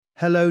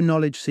Hello,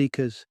 knowledge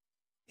seekers.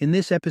 In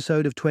this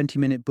episode of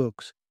 20-Minute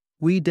Books,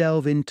 we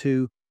delve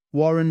into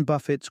Warren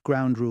Buffett's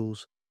Ground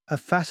Rules, a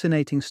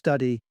fascinating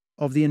study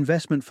of the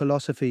investment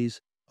philosophies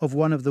of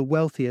one of the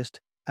wealthiest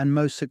and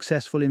most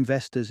successful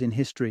investors in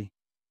history.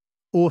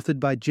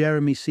 Authored by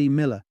Jeremy C.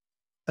 Miller,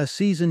 a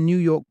seasoned New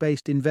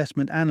York-based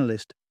investment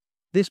analyst,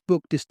 this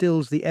book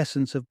distills the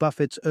essence of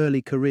Buffett's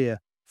early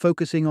career,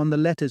 focusing on the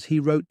letters he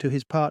wrote to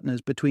his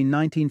partners between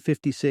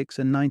 1956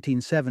 and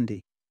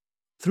 1970.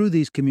 Through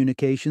these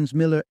communications,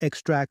 Miller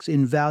extracts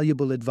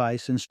invaluable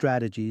advice and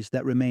strategies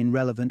that remain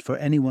relevant for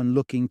anyone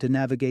looking to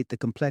navigate the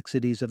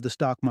complexities of the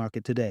stock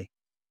market today.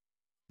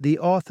 The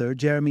author,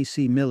 Jeremy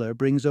C. Miller,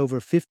 brings over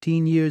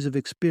 15 years of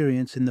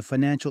experience in the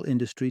financial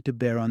industry to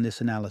bear on this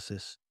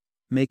analysis,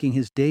 making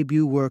his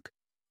debut work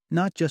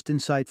not just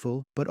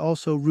insightful, but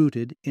also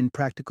rooted in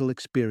practical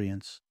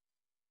experience.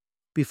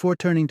 Before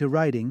turning to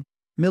writing,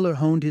 Miller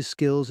honed his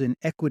skills in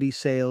equity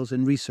sales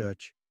and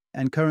research,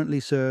 and currently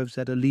serves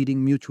at a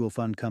leading mutual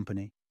fund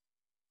company.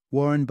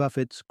 Warren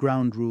Buffett's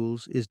Ground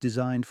Rules is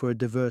designed for a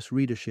diverse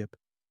readership.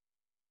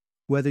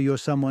 Whether you're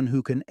someone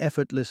who can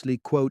effortlessly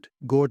quote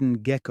Gordon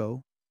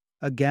Gekko,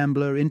 a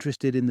gambler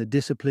interested in the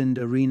disciplined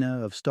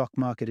arena of stock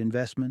market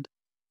investment,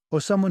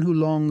 or someone who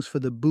longs for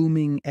the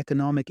booming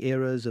economic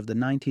eras of the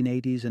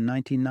 1980s and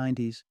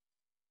 1990s,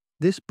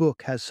 this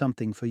book has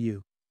something for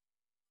you.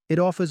 It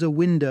offers a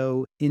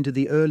window into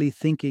the early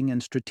thinking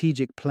and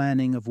strategic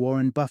planning of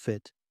Warren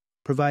Buffett,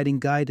 providing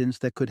guidance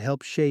that could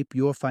help shape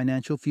your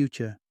financial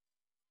future.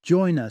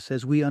 Join us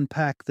as we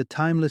unpack the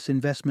timeless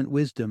investment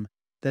wisdom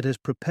that has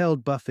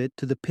propelled Buffett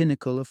to the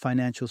pinnacle of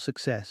financial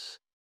success.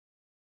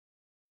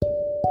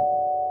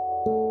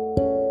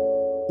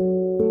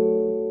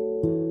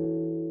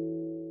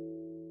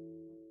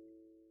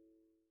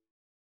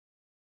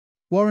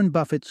 Warren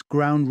Buffett's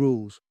Ground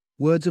Rules,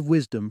 words of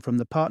wisdom from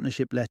the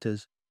partnership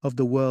letters of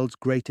the world's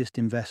greatest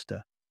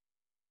investor.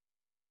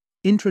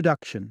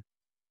 Introduction.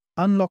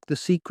 Unlock the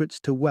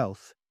secrets to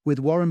wealth with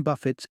Warren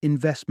Buffett's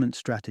investment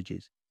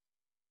strategies.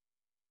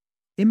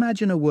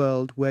 Imagine a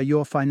world where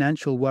your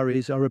financial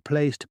worries are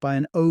replaced by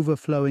an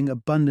overflowing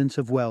abundance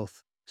of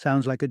wealth.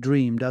 Sounds like a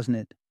dream, doesn't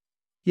it?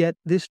 Yet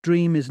this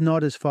dream is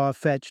not as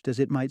far-fetched as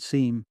it might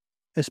seem,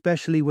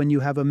 especially when you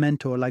have a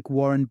mentor like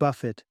Warren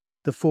Buffett,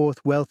 the fourth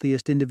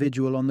wealthiest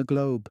individual on the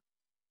globe.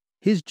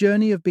 His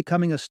journey of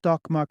becoming a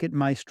stock market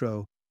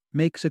maestro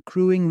makes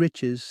accruing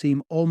riches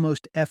seem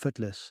almost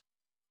effortless,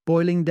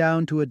 boiling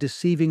down to a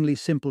deceivingly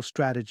simple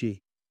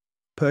strategy: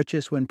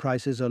 purchase when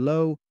prices are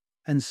low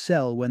and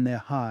sell when they're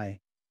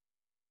high.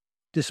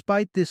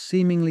 Despite this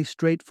seemingly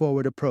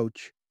straightforward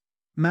approach,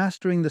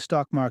 mastering the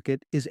stock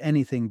market is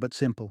anything but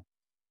simple.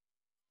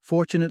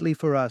 Fortunately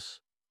for us,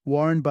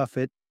 Warren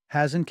Buffett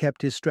hasn't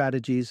kept his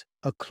strategies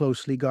a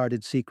closely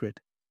guarded secret.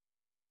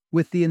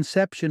 With the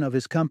inception of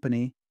his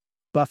company,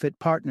 Buffett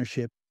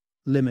Partnership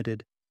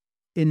Limited,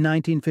 in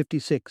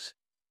 1956,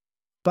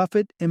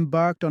 Buffett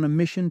embarked on a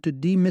mission to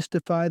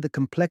demystify the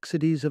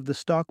complexities of the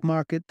stock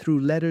market through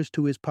letters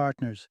to his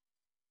partners.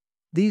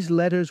 These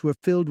letters were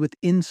filled with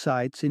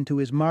insights into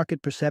his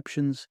market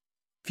perceptions,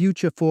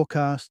 future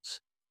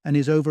forecasts, and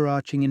his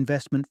overarching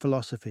investment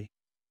philosophy.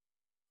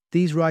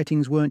 These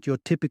writings weren't your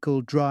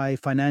typical dry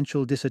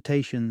financial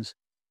dissertations.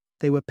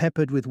 They were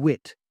peppered with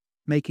wit,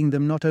 making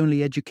them not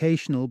only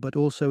educational but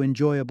also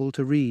enjoyable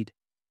to read.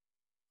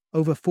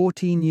 Over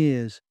 14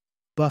 years,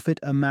 Buffett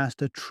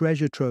amassed a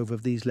treasure trove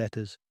of these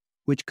letters,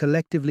 which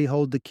collectively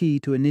hold the key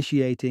to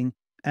initiating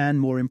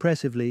and, more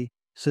impressively,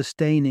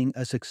 sustaining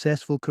a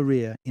successful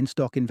career in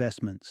stock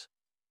investments.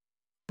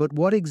 But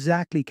what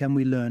exactly can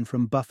we learn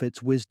from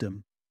Buffett's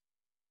wisdom?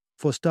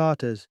 For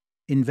starters,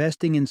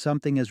 investing in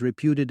something as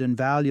reputed and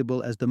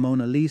valuable as the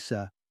Mona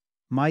Lisa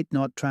might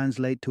not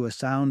translate to a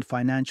sound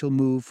financial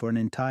move for an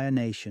entire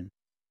nation.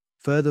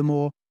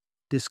 Furthermore,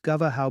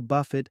 discover how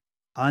Buffett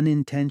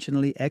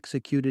unintentionally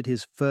executed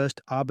his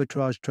first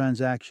arbitrage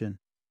transaction,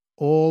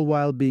 all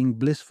while being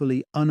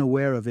blissfully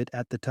unaware of it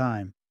at the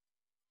time.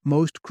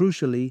 Most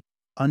crucially,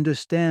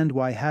 understand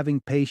why having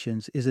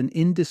patience is an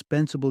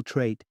indispensable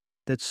trait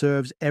that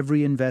serves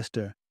every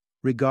investor,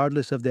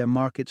 regardless of their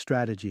market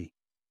strategy.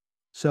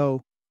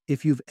 So,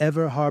 if you've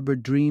ever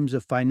harbored dreams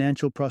of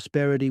financial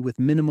prosperity with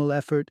minimal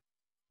effort,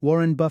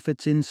 Warren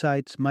Buffett's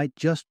insights might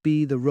just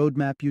be the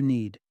roadmap you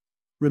need.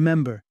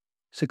 Remember,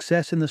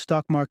 success in the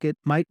stock market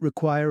might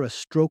require a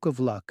stroke of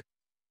luck,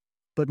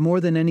 but more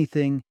than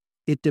anything,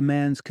 it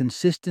demands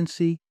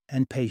consistency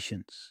and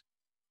patience.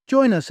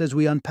 Join us as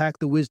we unpack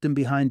the wisdom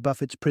behind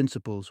Buffett's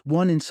principles,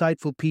 one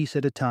insightful piece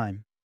at a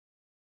time.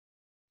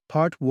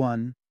 Part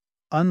 1.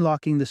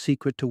 Unlocking the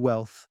Secret to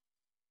Wealth.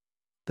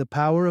 The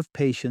Power of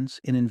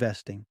Patience in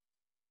Investing.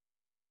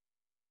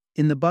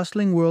 In the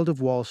bustling world of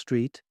Wall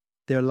Street,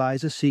 there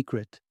lies a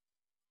secret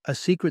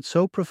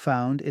so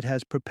profound it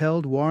has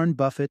propelled Warren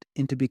Buffett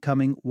into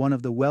becoming one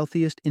of the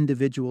wealthiest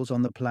individuals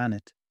on the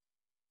planet,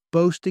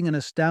 boasting an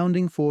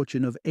astounding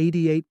fortune of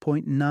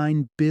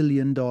 $88.9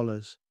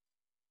 billion.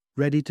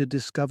 Ready to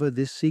discover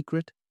this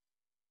secret?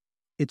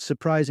 It's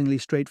surprisingly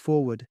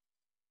straightforward.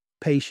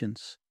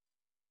 Patience.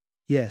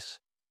 Yes,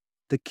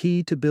 The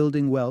key to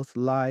building wealth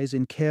lies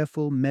in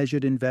careful,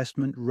 measured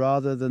investment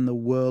rather than the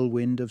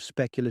whirlwind of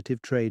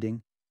speculative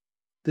trading.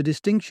 The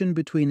distinction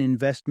between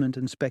investment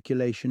and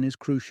speculation is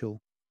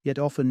crucial, yet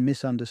often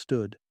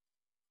misunderstood.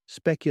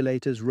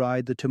 Speculators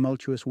ride the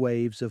tumultuous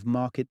waves of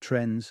market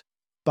trends,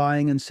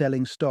 buying and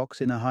selling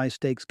stocks in a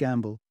high-stakes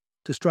gamble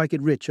to strike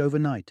it rich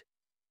overnight.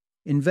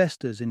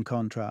 Investors, in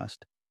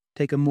contrast,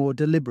 take a more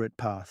deliberate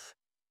path.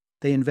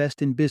 They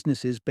invest in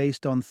businesses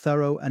based on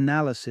thorough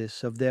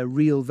analysis of their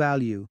real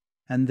value,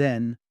 and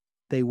then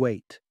they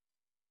wait.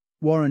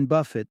 Warren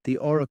Buffett, the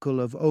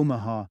Oracle of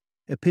Omaha,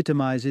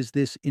 epitomizes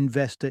this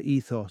investor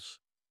ethos.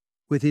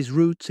 With his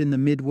roots in the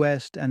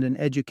Midwest and an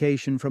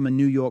education from a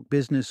New York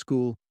business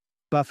school,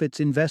 Buffett's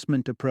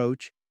investment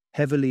approach,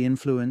 heavily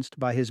influenced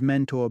by his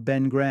mentor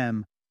Ben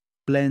Graham,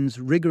 blends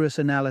rigorous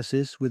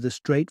analysis with a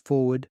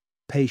straightforward,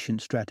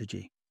 patient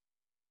strategy.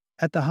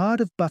 At the heart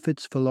of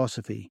Buffett's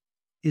philosophy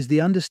is the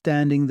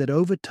understanding that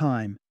over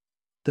time,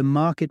 the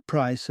market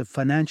price of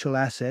financial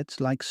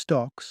assets like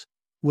stocks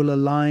will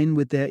align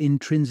with their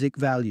intrinsic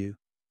value.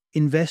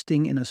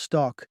 Investing in a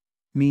stock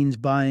means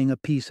buying a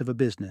piece of a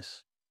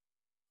business.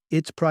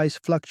 Its price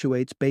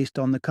fluctuates based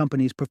on the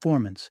company's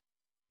performance.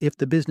 If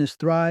the business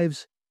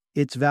thrives,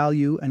 its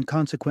value and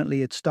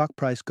consequently its stock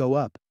price go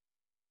up.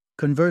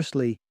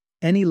 Conversely,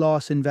 any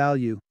loss in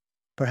value,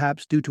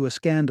 perhaps due to a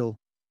scandal,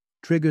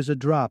 triggers a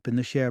drop in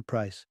the share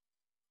price.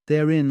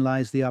 Therein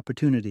lies the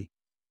opportunity.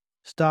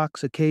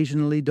 Stocks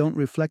occasionally don't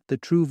reflect the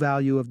true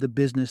value of the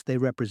business they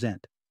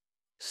represent.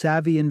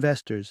 Savvy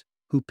investors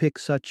who pick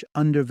such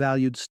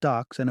undervalued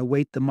stocks and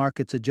await the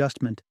market's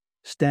adjustment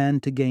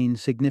stand to gain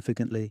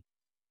significantly.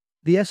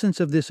 The essence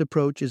of this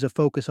approach is a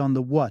focus on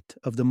the what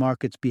of the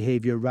market's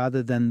behavior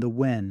rather than the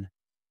when.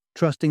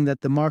 Trusting that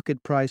the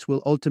market price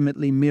will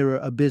ultimately mirror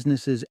a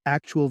business's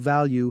actual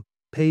value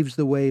paves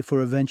the way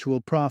for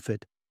eventual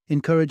profit,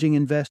 encouraging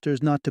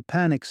investors not to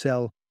panic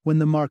sell when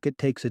the market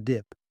takes a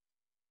dip.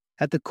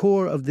 At the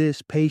core of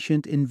this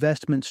patient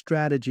investment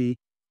strategy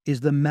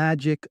is the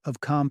magic of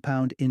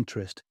compound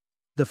interest,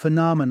 the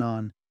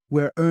phenomenon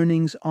where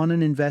earnings on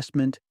an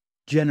investment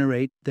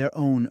generate their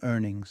own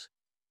earnings.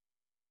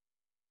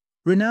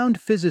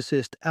 Renowned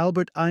physicist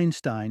Albert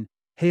Einstein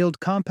hailed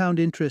compound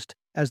interest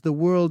as the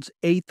world's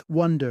eighth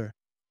wonder,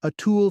 a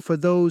tool for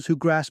those who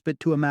grasp it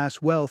to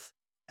amass wealth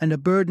and a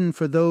burden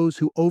for those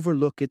who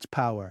overlook its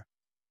power.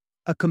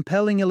 A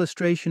compelling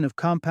illustration of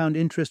compound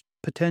interest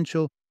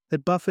potential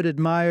that Buffett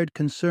admired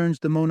concerns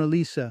the Mona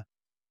Lisa.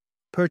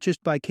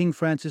 Purchased by King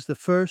Francis I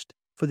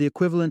for the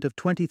equivalent of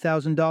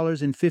 $20,000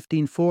 in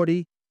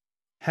 1540,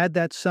 had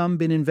that sum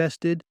been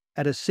invested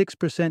at a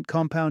 6%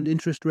 compound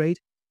interest rate,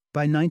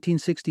 by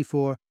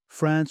 1964,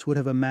 France would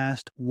have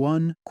amassed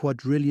 $1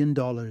 quadrillion.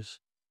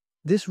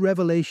 This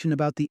revelation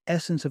about the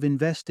essence of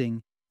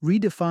investing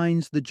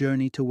redefines the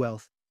journey to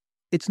wealth.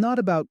 It's not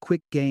about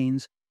quick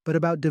gains, but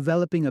about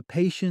developing a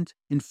patient,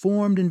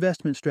 informed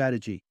investment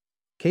strategy,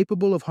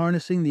 capable of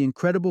harnessing the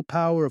incredible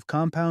power of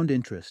compound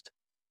interest.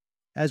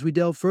 As we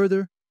delve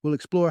further, we'll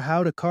explore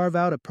how to carve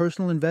out a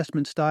personal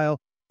investment style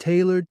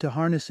tailored to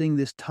harnessing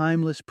this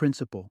timeless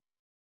principle.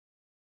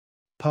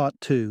 Part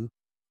 2.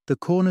 The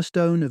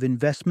cornerstone of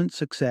investment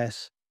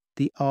success,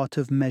 the art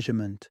of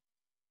measurement.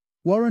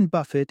 Warren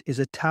Buffett is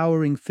a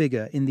towering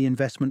figure in the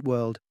investment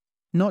world,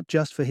 not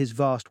just for his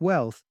vast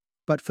wealth,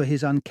 but for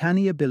his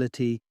uncanny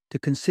ability to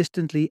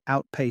consistently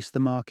outpace the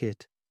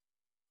market.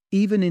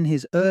 Even in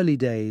his early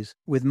days,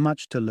 with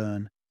much to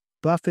learn,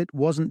 Buffett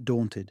wasn't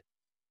daunted.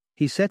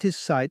 He set his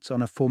sights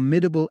on a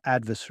formidable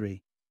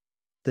adversary,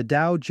 the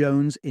Dow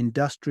Jones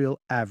Industrial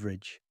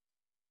Average.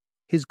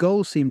 His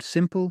goal seemed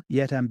simple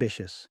yet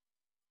ambitious: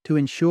 to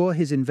ensure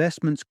his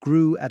investments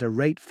grew at a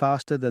rate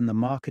faster than the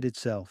market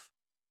itself.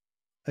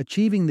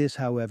 Achieving this,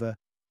 however,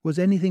 was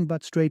anything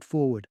but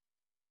straightforward.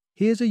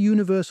 Here's a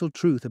universal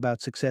truth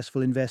about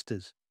successful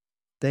investors.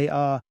 They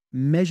are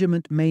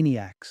measurement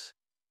maniacs.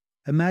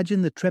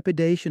 Imagine the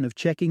trepidation of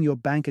checking your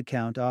bank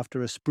account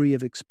after a spree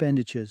of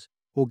expenditures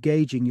or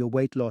gauging your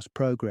weight loss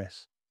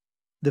progress.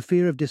 The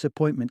fear of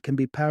disappointment can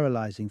be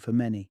paralyzing for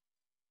many.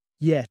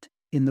 Yet,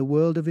 in the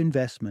world of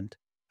investment,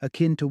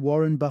 akin to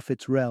Warren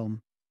Buffett's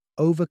realm,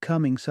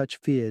 overcoming such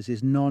fears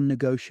is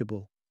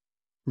non-negotiable.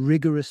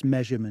 Rigorous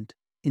measurement,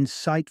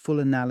 insightful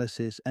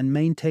analysis, and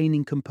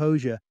maintaining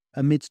composure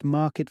amidst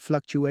market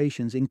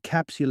fluctuations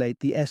encapsulate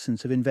the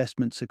essence of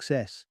investment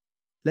success.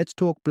 Let's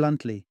talk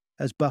bluntly,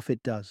 as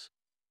Buffett does.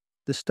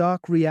 The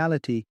stark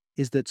reality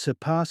is that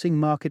surpassing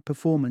market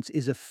performance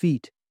is a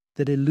feat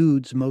that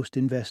eludes most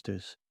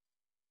investors.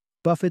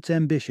 Buffett's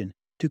ambition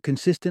to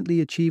consistently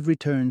achieve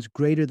returns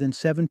greater than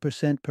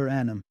 7% per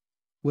annum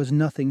was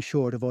nothing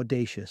short of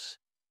audacious.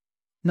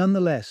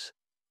 Nonetheless,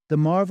 the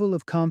marvel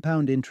of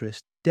compound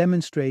interest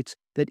demonstrates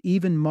that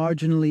even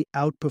marginally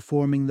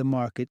outperforming the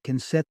market can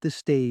set the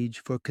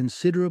stage for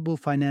considerable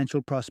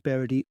financial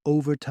prosperity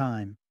over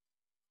time.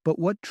 But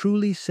what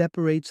truly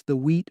separates the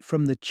wheat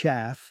from the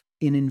chaff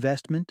in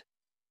investment?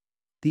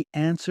 The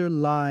answer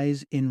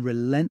lies in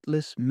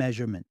relentless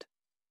measurement.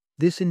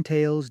 This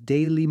entails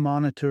daily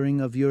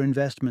monitoring of your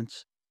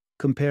investments,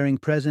 comparing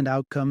present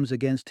outcomes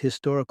against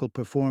historical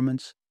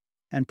performance,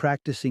 and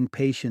practicing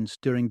patience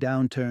during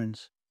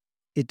downturns.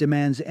 It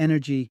demands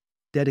energy,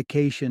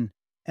 dedication,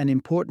 and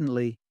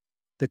importantly,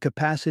 the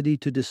capacity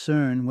to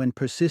discern when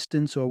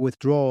persistence or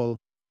withdrawal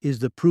is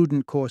the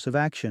prudent course of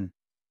action.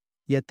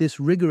 Yet this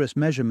rigorous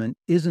measurement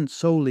isn't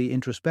solely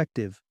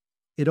introspective.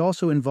 It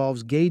also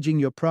involves gauging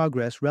your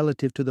progress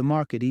relative to the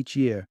market each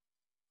year.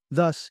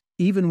 Thus,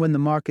 even when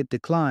the market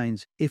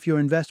declines, if your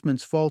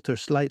investments falter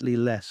slightly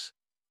less,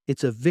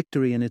 it's a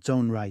victory in its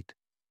own right.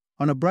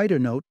 On a brighter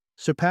note,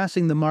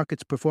 surpassing the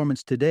market's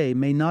performance today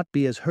may not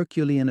be as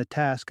Herculean a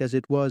task as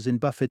it was in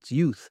Buffett's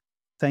youth,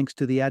 thanks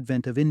to the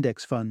advent of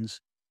index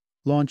funds.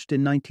 Launched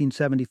in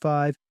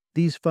 1975,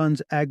 these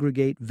funds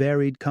aggregate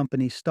varied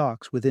company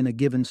stocks within a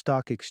given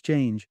stock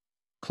exchange,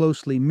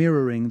 closely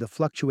mirroring the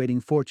fluctuating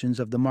fortunes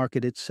of the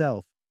market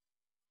itself.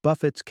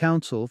 Buffett's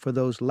counsel for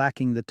those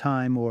lacking the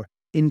time or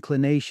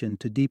inclination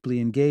to deeply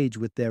engage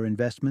with their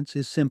investments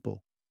is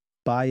simple: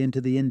 buy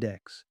into the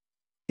index.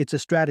 It's a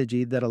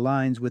strategy that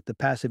aligns with the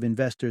passive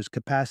investor's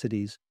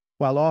capacities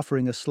while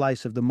offering a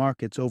slice of the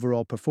market's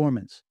overall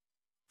performance.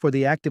 For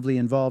the actively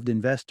involved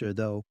investor,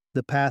 though,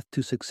 the path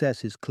to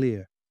success is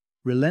clear.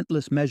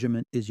 Relentless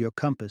measurement is your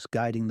compass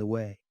guiding the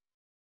way.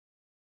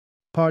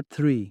 Part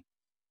 3.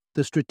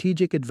 The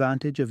strategic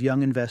advantage of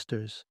young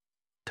investors.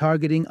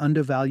 Targeting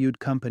undervalued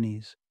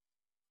companies.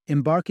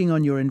 Embarking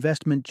on your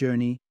investment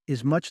journey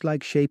is much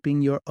like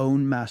shaping your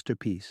own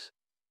masterpiece.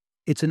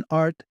 It's an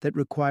art that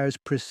requires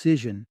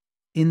precision,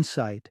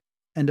 insight,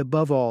 and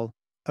above all,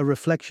 a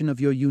reflection of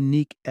your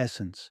unique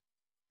essence.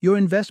 Your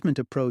investment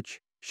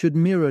approach should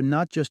mirror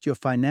not just your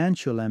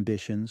financial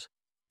ambitions,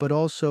 but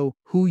also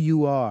who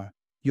you are,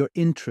 your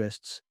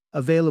interests,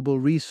 available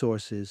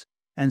resources,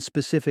 and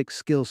specific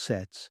skill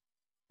sets.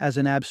 As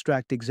an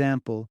abstract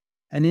example,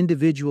 an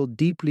individual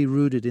deeply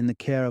rooted in the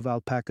care of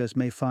alpacas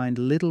may find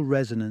little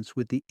resonance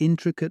with the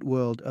intricate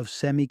world of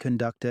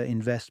semiconductor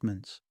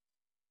investments.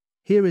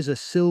 Here is a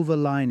silver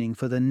lining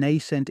for the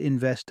nascent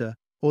investor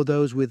or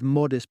those with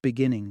modest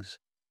beginnings.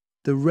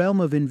 The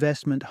realm of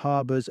investment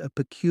harbors a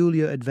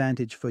peculiar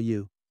advantage for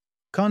you.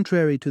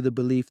 Contrary to the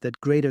belief that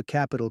greater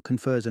capital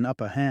confers an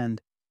upper hand,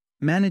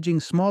 managing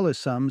smaller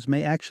sums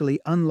may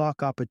actually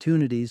unlock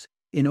opportunities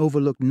in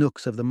overlooked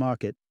nooks of the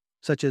market,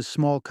 such as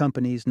small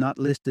companies not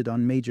listed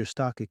on major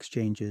stock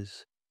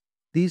exchanges.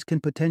 These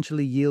can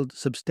potentially yield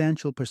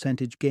substantial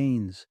percentage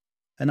gains,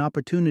 an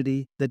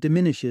opportunity that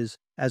diminishes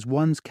as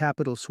one's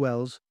capital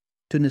swells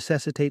to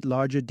necessitate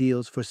larger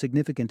deals for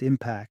significant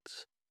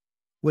impacts.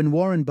 When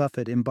Warren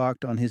Buffett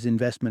embarked on his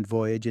investment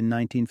voyage in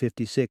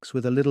 1956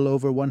 with a little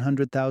over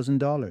 $100,000,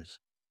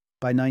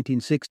 by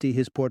 1960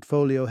 his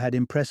portfolio had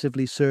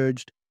impressively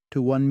surged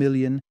to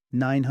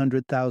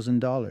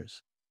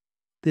 $1,900,000.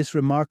 This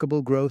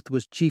remarkable growth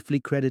was chiefly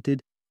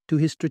credited to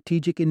his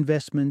strategic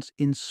investments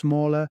in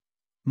smaller,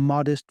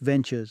 modest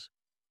ventures,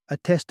 a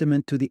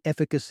testament to the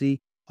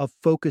efficacy of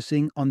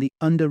focusing on the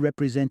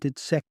underrepresented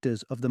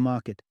sectors of the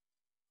market.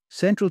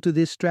 Central to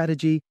this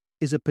strategy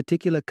is a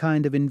particular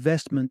kind of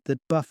investment that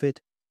Buffett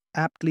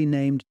aptly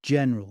named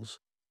generals,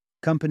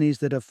 companies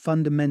that are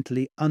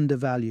fundamentally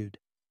undervalued.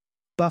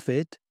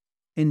 Buffett,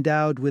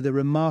 endowed with a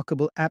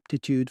remarkable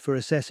aptitude for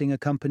assessing a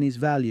company's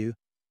value,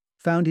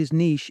 found his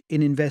niche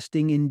in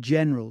investing in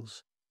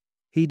generals.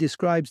 He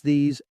describes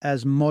these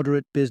as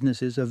moderate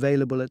businesses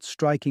available at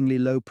strikingly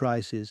low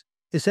prices,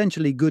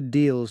 essentially good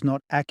deals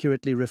not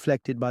accurately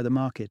reflected by the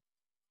market.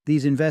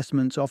 These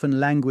investments often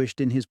languished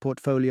in his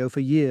portfolio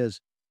for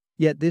years,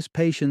 yet this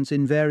patience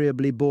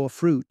invariably bore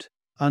fruit,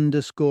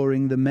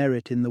 underscoring the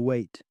merit in the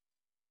wait.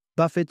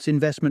 Buffett's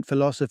investment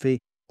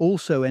philosophy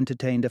also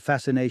entertained a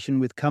fascination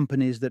with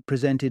companies that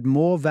presented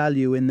more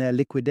value in their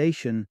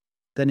liquidation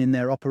than in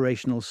their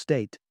operational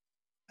state,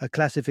 a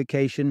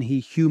classification he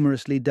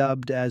humorously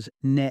dubbed as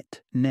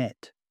net.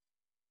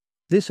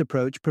 This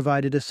approach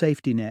provided a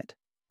safety net,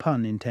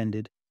 pun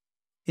intended,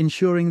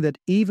 ensuring that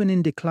even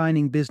in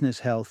declining business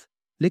health,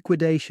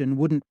 liquidation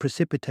wouldn't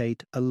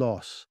precipitate a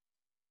loss.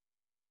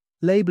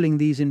 Labeling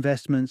these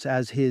investments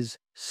as his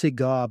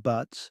cigar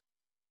butts,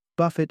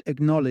 Buffett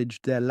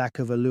acknowledged their lack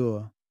of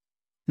allure.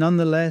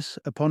 Nonetheless,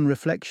 upon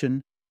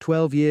reflection,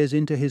 12 years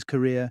into his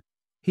career,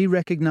 he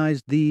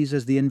recognized these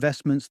as the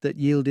investments that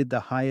yielded the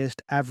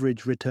highest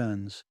average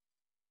returns.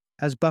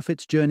 As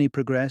Buffett's journey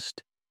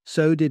progressed,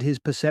 so did his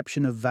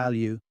perception of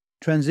value,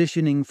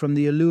 transitioning from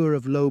the allure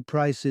of low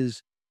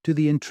prices to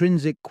the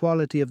intrinsic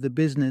quality of the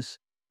business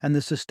and the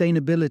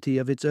sustainability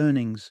of its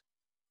earnings.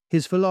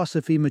 His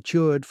philosophy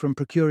matured from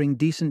procuring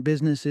decent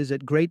businesses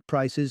at great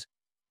prices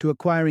to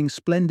acquiring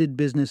splendid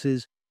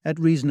businesses at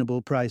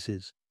reasonable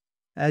prices.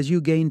 As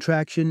you gain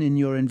traction in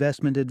your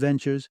investment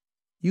adventures,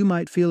 you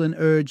might feel an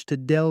urge to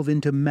delve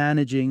into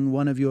managing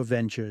one of your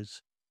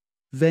ventures.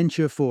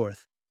 Venture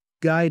forth,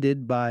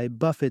 guided by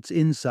Buffett's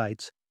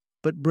insights,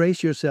 but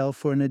brace yourself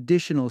for an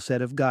additional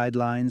set of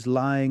guidelines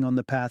lying on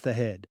the path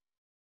ahead.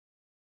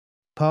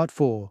 Part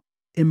 4.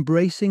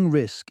 Embracing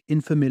risk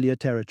in familiar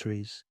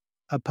territories.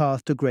 A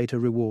path to greater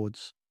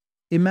rewards.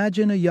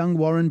 Imagine a young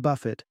Warren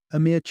Buffett, a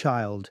mere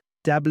child,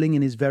 dabbling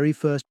in his very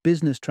first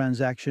business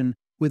transaction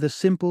with a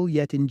simple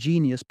yet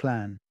ingenious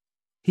plan.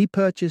 He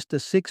purchased a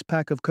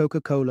six-pack of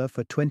Coca-Cola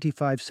for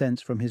 25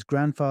 cents from his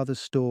grandfather's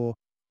store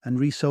and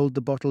resold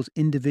the bottles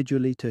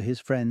individually to his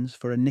friends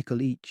for a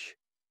nickel each.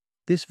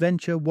 This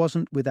venture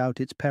wasn't without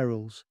its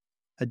perils.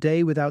 A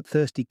day without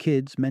thirsty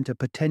kids meant a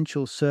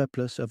potential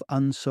surplus of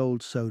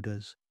unsold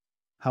sodas.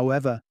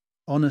 However,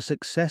 on a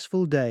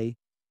successful day,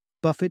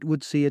 Buffett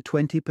would see a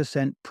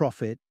 20%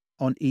 profit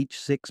on each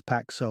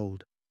six-pack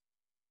sold.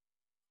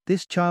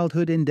 This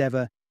childhood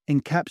endeavor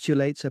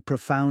encapsulates a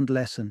profound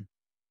lesson.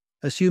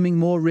 Assuming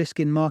more risk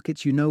in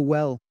markets you know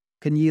well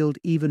can yield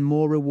even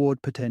more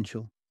reward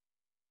potential.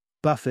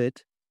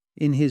 Buffett,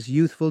 in his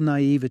youthful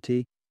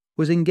naivety,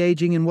 was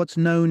engaging in what's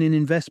known in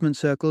investment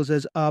circles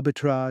as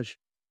arbitrage,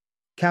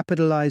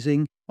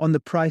 capitalizing on the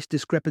price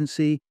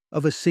discrepancy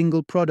of a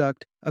single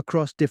product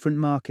across different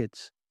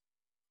markets.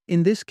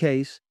 In this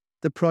case,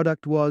 the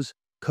product was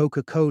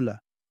Coca-Cola,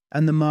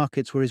 and the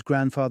markets were his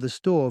grandfather's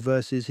store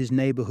versus his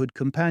neighborhood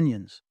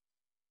companions.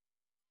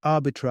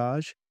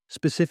 Arbitrage,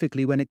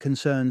 specifically when it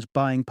concerns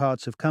buying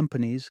parts of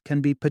companies,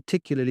 can be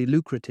particularly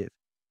lucrative.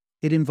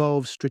 It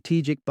involves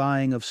strategic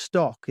buying of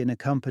stock in a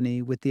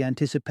company with the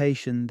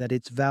anticipation that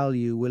its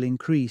value will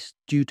increase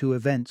due to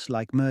events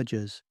like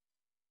mergers.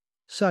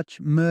 Such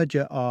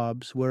merger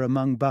arbs were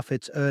among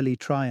Buffett's early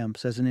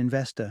triumphs as an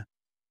investor.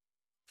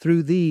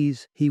 Through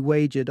these, he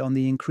wagered on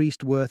the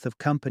increased worth of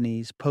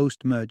companies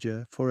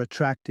post-merger for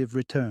attractive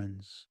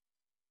returns.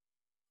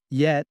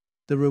 Yet,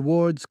 the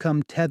rewards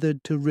come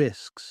tethered to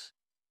risks,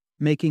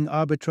 making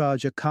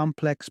arbitrage a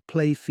complex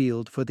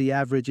playfield for the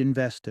average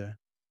investor.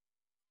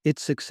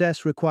 Its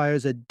success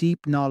requires a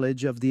deep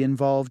knowledge of the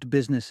involved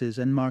businesses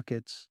and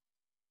markets.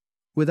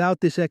 Without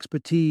this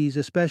expertise,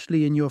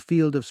 especially in your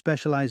field of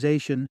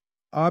specialization,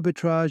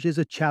 arbitrage is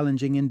a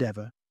challenging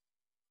endeavor.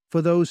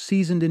 For those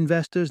seasoned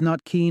investors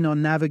not keen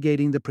on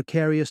navigating the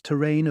precarious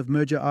terrain of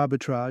merger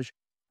arbitrage,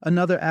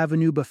 another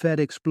avenue Buffett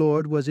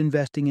explored was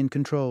investing in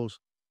controls.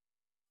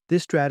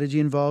 This strategy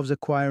involves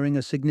acquiring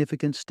a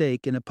significant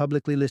stake in a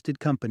publicly listed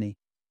company,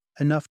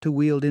 enough to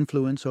wield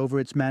influence over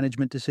its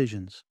management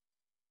decisions.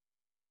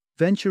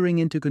 Venturing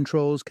into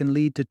controls can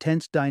lead to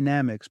tense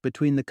dynamics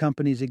between the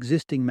company's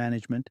existing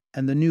management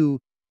and the new,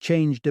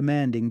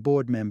 change-demanding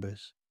board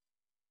members.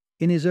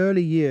 In his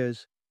early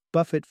years,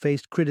 Buffett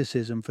faced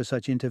criticism for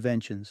such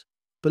interventions,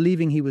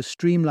 believing he was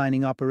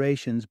streamlining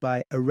operations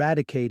by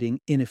eradicating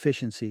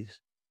inefficiencies.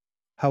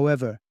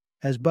 However,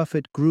 as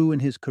Buffett grew in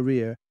his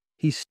career,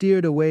 he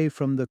steered away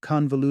from the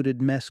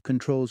convoluted mess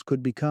controls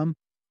could become,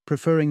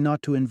 preferring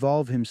not to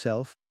involve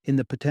himself in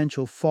the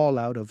potential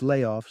fallout of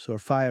layoffs or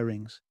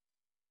firings.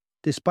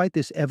 Despite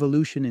this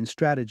evolution in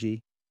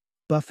strategy,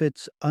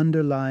 Buffett's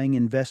underlying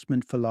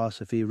investment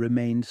philosophy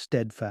remained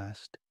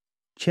steadfast,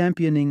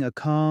 championing a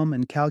calm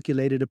and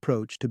calculated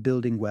approach to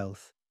building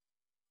wealth.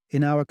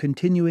 In our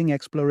continuing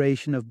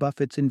exploration of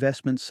Buffett's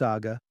investment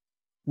saga,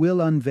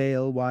 we'll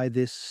unveil why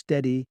this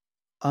steady,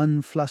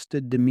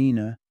 unflustered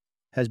demeanor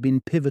has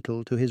been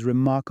pivotal to his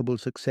remarkable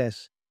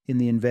success in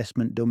the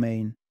investment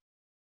domain.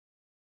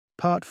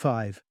 Part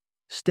 5.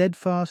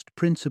 Steadfast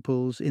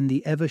Principles in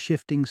the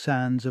Ever-Shifting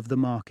Sands of the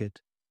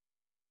Market.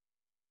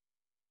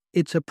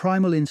 It's a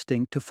primal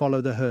instinct to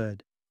follow the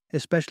herd,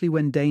 especially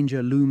when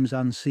danger looms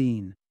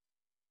unseen.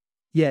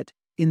 Yet,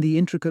 in the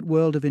intricate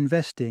world of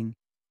investing,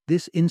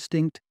 this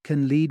instinct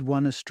can lead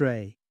one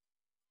astray.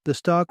 The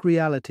stark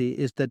reality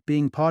is that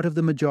being part of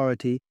the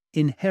majority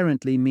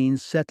inherently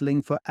means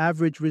settling for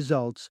average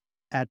results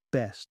at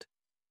best.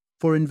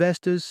 For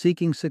investors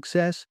seeking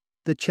success,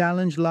 the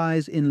challenge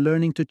lies in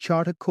learning to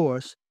chart a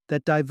course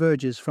that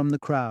diverges from the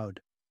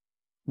crowd.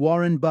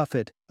 Warren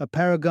Buffett, a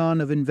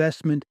paragon of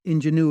investment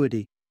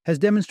ingenuity, has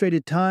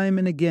demonstrated time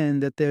and again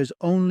that there's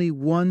only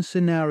one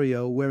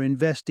scenario where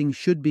investing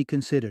should be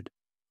considered: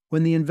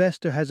 when the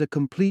investor has a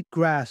complete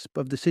grasp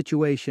of the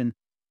situation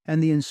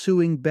and the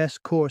ensuing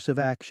best course of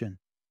action.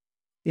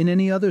 In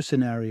any other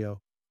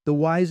scenario, the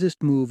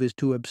wisest move is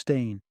to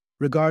abstain,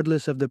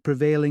 regardless of the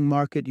prevailing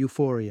market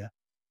euphoria.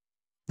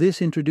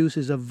 This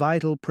introduces a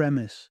vital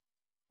premise.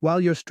 While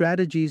your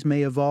strategies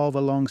may evolve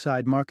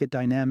alongside market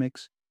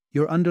dynamics,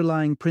 your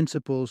underlying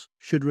principles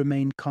should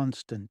remain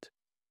constant.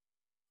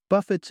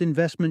 Buffett's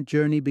investment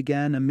journey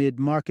began amid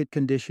market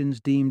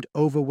conditions deemed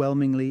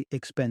overwhelmingly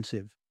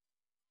expensive.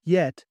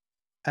 Yet,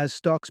 as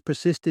stocks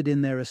persisted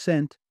in their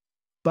ascent,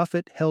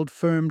 Buffett held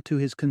firm to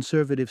his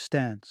conservative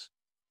stance,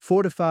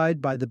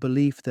 fortified by the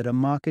belief that a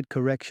market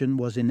correction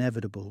was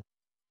inevitable,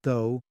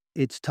 though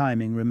its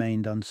timing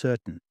remained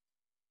uncertain.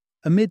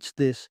 Amidst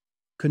this,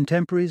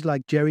 contemporaries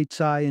like Jerry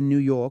Tsai in New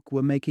York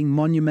were making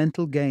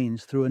monumental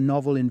gains through a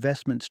novel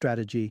investment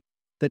strategy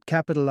that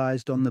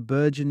capitalized on the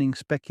burgeoning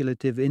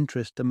speculative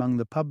interest among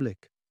the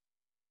public.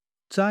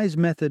 Tsai's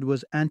method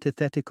was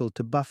antithetical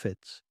to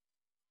Buffett's.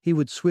 He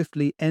would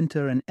swiftly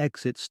enter and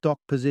exit stock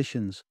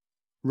positions,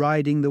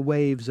 riding the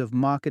waves of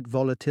market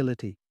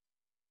volatility.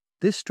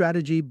 This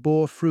strategy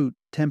bore fruit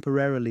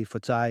temporarily for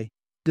Tsai,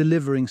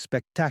 delivering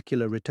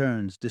spectacular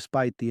returns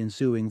despite the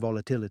ensuing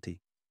volatility.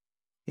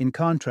 In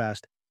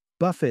contrast,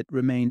 Buffett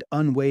remained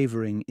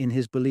unwavering in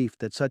his belief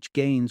that such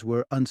gains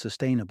were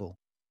unsustainable.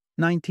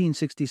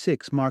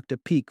 1966 marked a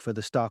peak for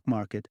the stock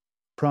market,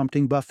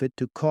 prompting Buffett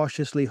to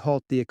cautiously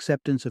halt the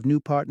acceptance of new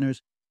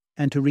partners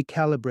and to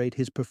recalibrate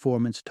his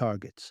performance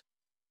targets.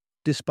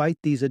 Despite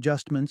these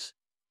adjustments,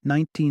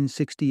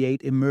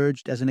 1968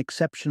 emerged as an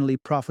exceptionally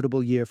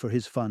profitable year for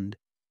his fund,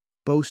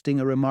 boasting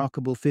a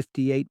remarkable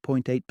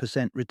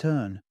 58.8%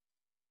 return.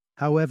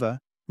 However,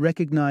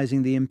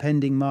 recognizing the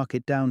impending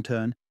market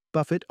downturn,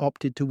 Buffett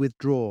opted to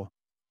withdraw,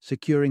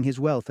 securing his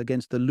wealth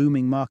against the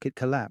looming market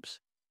collapse.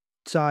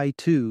 Tsai,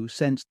 too,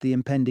 sensed the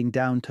impending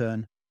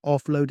downturn,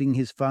 offloading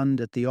his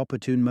fund at the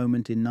opportune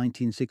moment in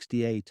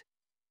 1968.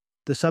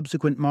 The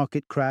subsequent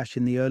market crash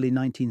in the early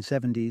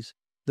 1970s,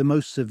 the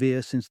most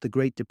severe since the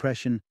Great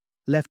Depression,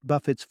 left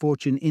Buffett's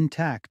fortune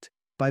intact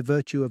by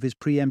virtue of his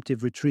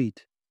preemptive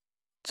retreat.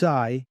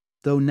 Tsai,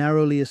 though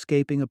narrowly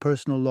escaping a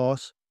personal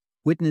loss,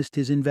 witnessed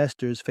his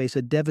investors face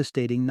a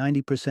devastating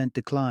 90%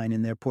 decline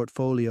in their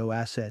portfolio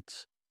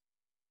assets.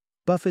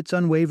 Buffett's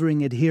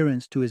unwavering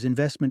adherence to his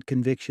investment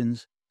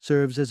convictions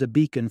serves as a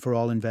beacon for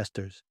all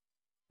investors.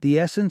 The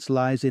essence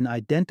lies in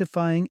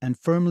identifying and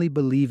firmly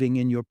believing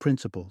in your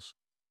principles.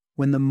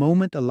 When the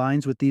moment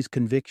aligns with these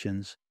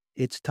convictions,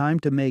 it's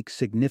time to make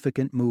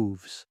significant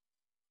moves.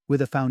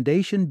 With a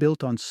foundation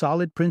built on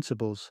solid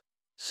principles,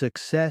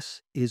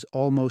 success is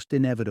almost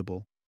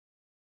inevitable.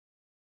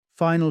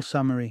 Final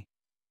summary.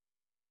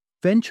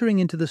 Venturing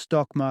into the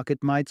stock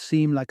market might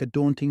seem like a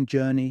daunting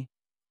journey,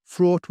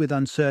 fraught with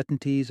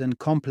uncertainties and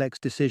complex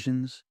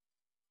decisions.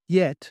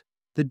 Yet,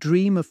 the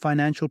dream of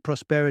financial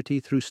prosperity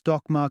through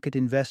stock market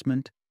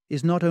investment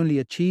is not only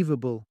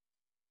achievable,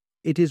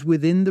 it is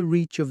within the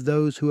reach of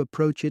those who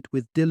approach it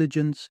with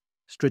diligence,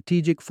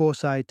 strategic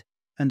foresight,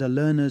 and a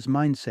learner's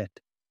mindset.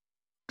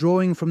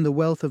 Drawing from the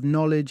wealth of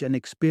knowledge and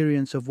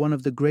experience of one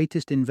of the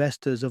greatest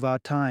investors of our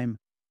time,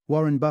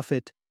 Warren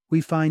Buffett, we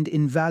find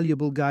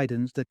invaluable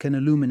guidance that can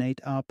illuminate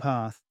our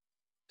path.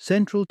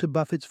 Central to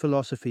Buffett's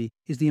philosophy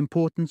is the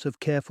importance of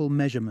careful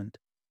measurement,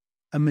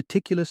 a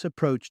meticulous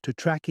approach to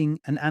tracking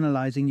and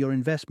analyzing your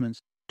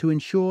investments to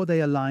ensure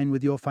they align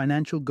with your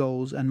financial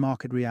goals and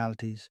market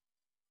realities.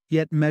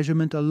 Yet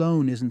measurement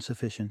alone isn't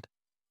sufficient.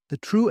 The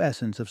true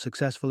essence of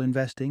successful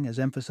investing, as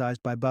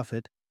emphasized by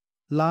Buffett,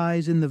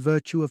 lies in the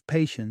virtue of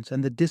patience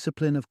and the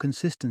discipline of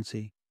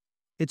consistency.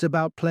 It's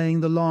about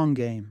playing the long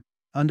game,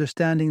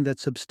 understanding that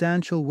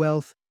substantial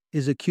wealth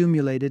is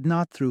accumulated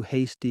not through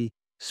hasty,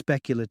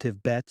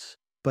 speculative bets,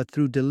 but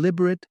through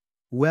deliberate,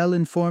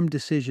 well-informed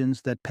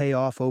decisions that pay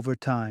off over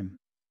time.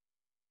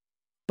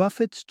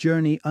 Buffett's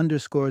journey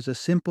underscores a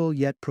simple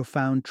yet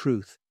profound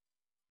truth.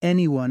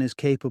 Anyone is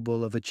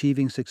capable of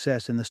achieving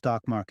success in the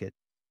stock market.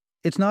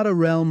 It's not a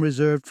realm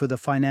reserved for the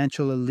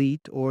financial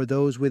elite or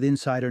those with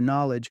insider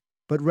knowledge,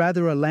 but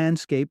rather a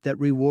landscape that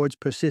rewards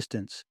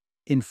persistence,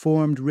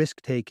 informed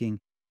risk-taking,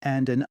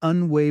 and an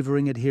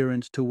unwavering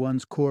adherence to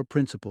one's core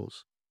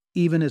principles,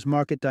 even as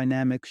market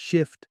dynamics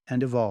shift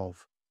and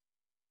evolve.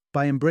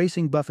 By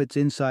embracing Buffett's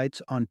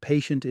insights on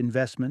patient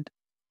investment,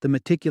 the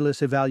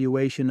meticulous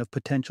evaluation of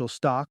potential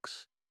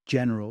stocks,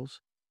 generals,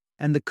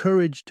 and the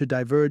courage to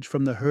diverge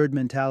from the herd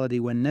mentality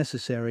when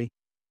necessary,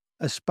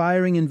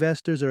 aspiring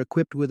investors are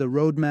equipped with a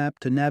roadmap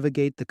to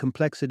navigate the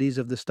complexities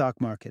of the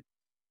stock market.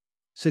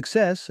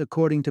 Success,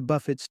 according to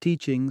Buffett's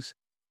teachings,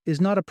 is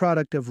not a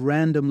product of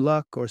random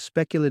luck or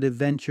speculative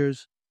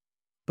ventures,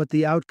 but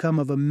the outcome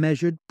of a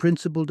measured,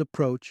 principled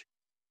approach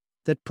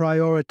that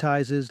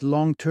prioritizes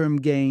long-term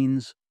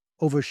gains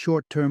over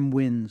short-term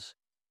wins.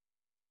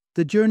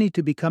 The journey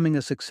to becoming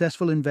a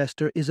successful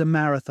investor is a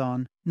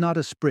marathon, not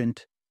a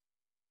sprint.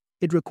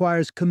 It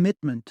requires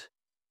commitment,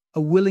 a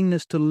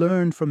willingness to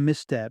learn from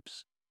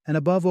missteps, and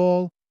above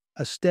all,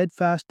 a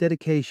steadfast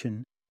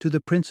dedication to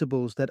the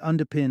principles that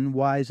underpin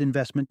wise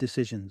investment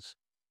decisions.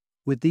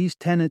 With these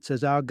tenets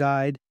as our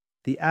guide,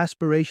 the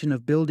aspiration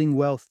of building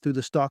wealth through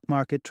the stock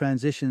market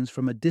transitions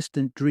from a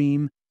distant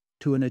dream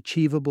to an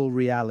achievable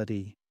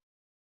reality.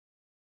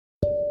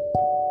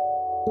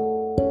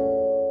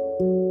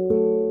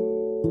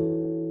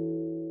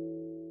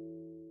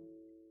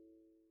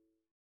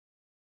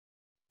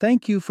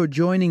 Thank you for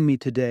joining me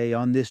today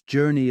on this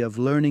journey of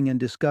learning and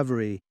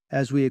discovery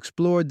as we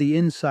explored the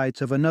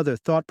insights of another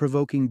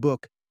thought-provoking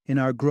book in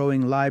our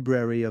growing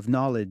library of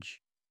knowledge.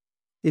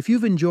 If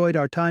you've enjoyed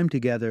our time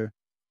together,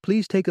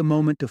 please take a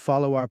moment to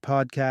follow our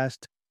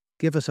podcast,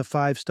 give us a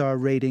 5-star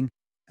rating,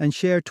 and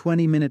share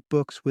 20-minute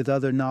books with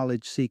other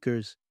knowledge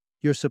seekers.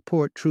 Your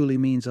support truly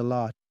means a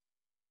lot.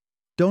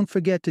 Don't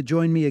forget to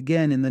join me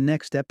again in the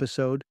next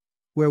episode,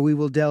 where we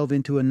will delve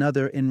into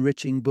another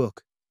enriching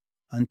book.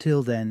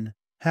 Until then,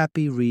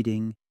 happy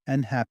reading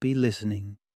and happy listening.